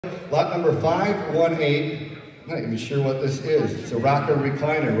Lot number 518. I'm not even sure what this is. It's a rocker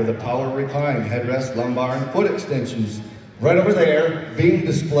recliner with a power recline, headrest, lumbar, and foot extensions. Right over there, being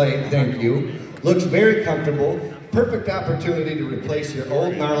displayed, thank you. Looks very comfortable. Perfect opportunity to replace your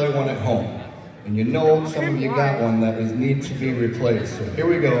old gnarly one at home. And you know some of you got one that needs to be replaced. So here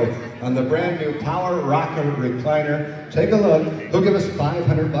we go on the brand new Power Rocker Recliner. Take a look. He'll give us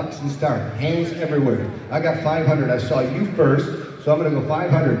 $500 and start. Hands everywhere. I got 500. I saw you first. So I'm gonna go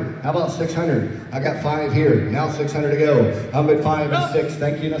 500. How about 600? I got 5 here. Now 600 to go. I'm at 5 and 6.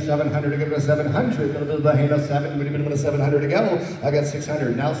 Thank you. Now 700 to go to 700. A little bit of 7. 700 to go. I got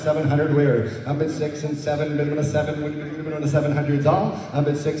 600. Now 700 where? I'm at 6 and 7. Bit of 7. 700's all. I'm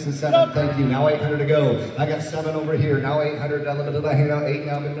at 6 and 7. Thank you. Now 800 to go. I got 7 over here. Now 800. A little bit of 8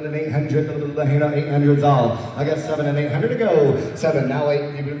 now. Bit of 800. A little bit of 800's all. I got 7 and 800 to go. 7 now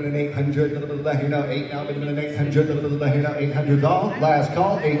 8. Bit of 800. A little bit of 8 now. 8 now. Bit of 800. A little bit of 800's all. Last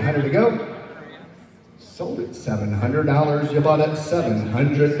call, 800 to go. Sold it $700. You bought it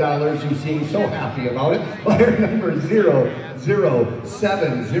 $700. You seem so happy about it. Buyer number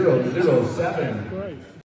 007007.